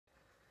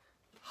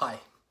Hi,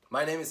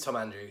 my name is Tom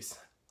Andrews.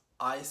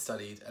 I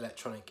studied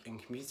electronic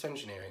and computer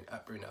engineering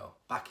at Brunel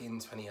back in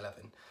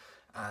 2011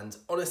 and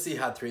honestly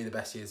had 3 of the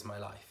best years of my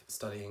life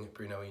studying at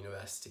Brunel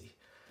University.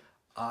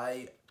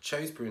 I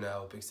chose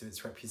Brunel because of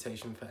its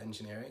reputation for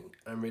engineering,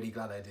 and I'm really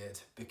glad I did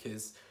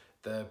because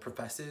the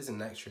professors and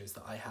lecturers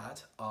that I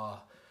had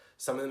are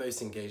some of the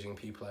most engaging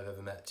people I've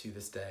ever met to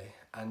this day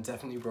and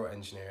definitely brought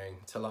engineering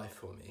to life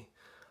for me.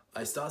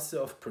 I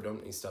started off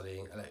predominantly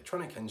studying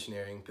electronic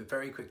engineering, but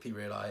very quickly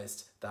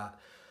realised that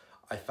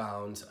I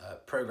found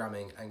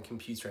programming and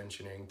computer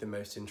engineering the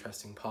most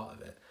interesting part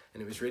of it.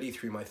 And it was really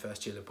through my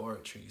first year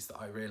laboratories that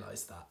I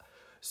realised that.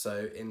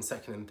 So in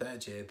second and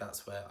third year,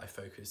 that's where I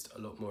focused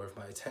a lot more of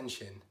my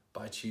attention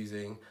by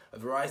choosing a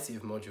variety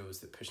of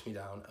modules that pushed me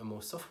down a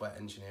more software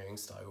engineering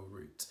style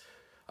route.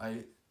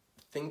 I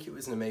think it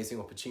was an amazing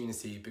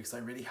opportunity because I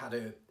really had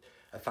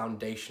a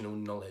foundational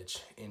knowledge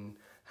in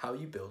how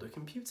you build a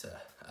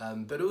computer,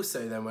 but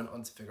also then went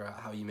on to figure out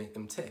how you make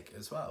them tick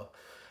as well.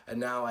 And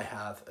now I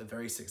have a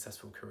very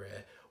successful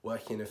career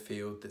working in a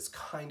field that's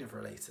kind of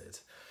related.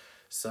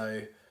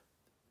 So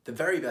the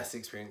very best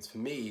experience for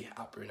me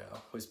at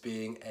Brunel was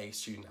being a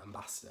student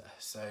ambassador.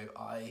 So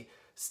I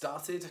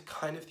started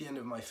kind of the end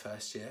of my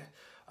first year,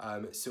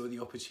 saw the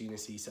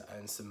opportunity to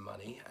earn some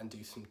money and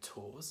do some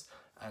tours.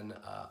 And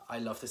I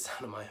love the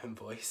sound of my own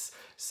voice,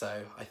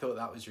 so I thought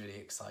that was really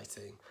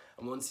exciting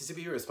and wanted to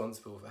be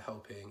responsible for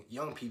helping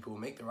young people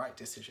make the right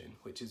decision,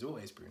 which is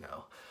always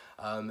Brunel,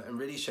 and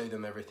really show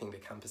them everything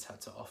that campus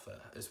had to offer,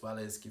 as well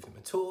as give them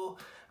a tour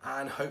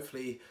and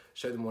hopefully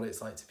show them what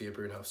it's like to be a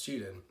Brunel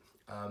student.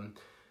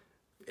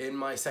 In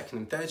my second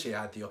and third year,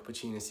 I had the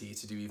opportunity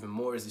to do even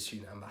more as a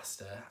student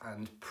ambassador,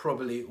 and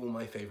probably all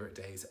my favourite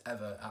days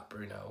ever at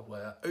Brunel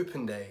were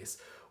open days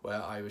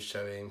where I was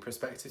showing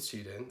prospective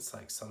students,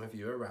 like some of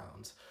you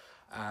around.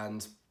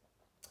 And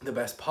the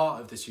best part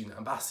of the student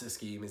ambassador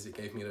scheme is it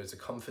gave me loads of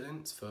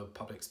confidence for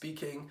public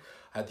speaking.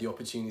 I had the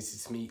opportunity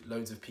to meet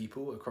loads of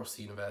people across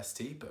the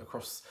university, but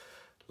across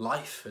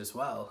life as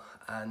well.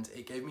 And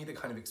it gave me the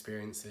kind of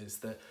experiences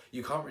that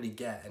you can't really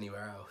get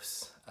anywhere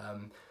else.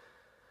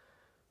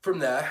 From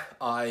there,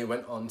 I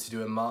went on to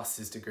do a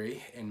master's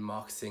degree in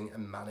marketing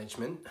and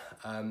management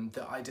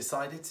that I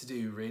decided to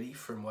do really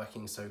from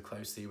working so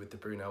closely with the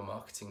Brunel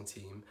marketing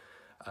team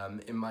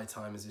in my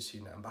time as a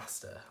student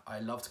ambassador. I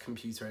loved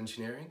computer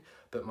engineering,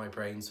 but my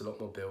brain's a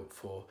lot more built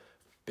for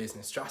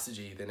business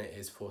strategy than it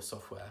is for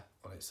software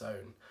on its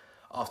own.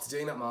 After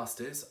doing that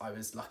master's, I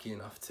was lucky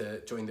enough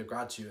to join the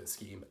graduate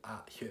scheme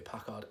at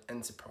Hewlett-Packard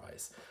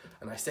Enterprise.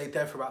 And I stayed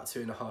there for about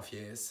 2.5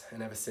 years.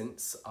 And ever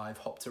since, I've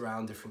hopped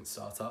around different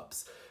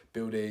startups,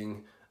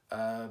 building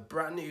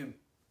brand new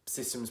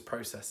systems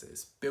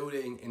processes,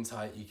 building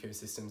entire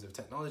ecosystems of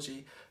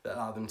technology that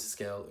allow them to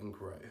scale and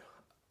grow.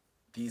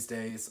 These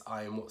days,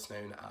 I am what's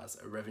known as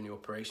a revenue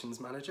operations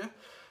manager.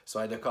 So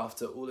I look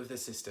after all of the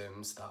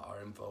systems that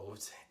are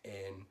involved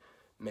in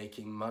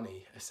making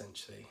money,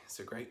 essentially. It's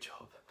a great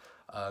job.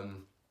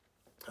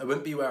 I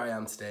wouldn't be where I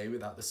am today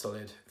without the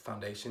solid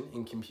foundation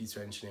in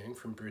computer engineering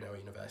from Brunel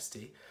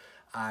University.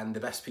 And the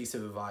best piece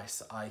of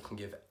advice I can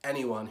give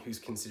anyone who's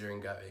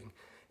considering going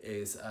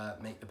is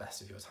make the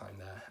best of your time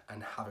there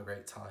and have a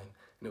great time,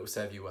 and it will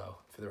serve you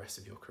well for the rest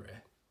of your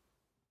career.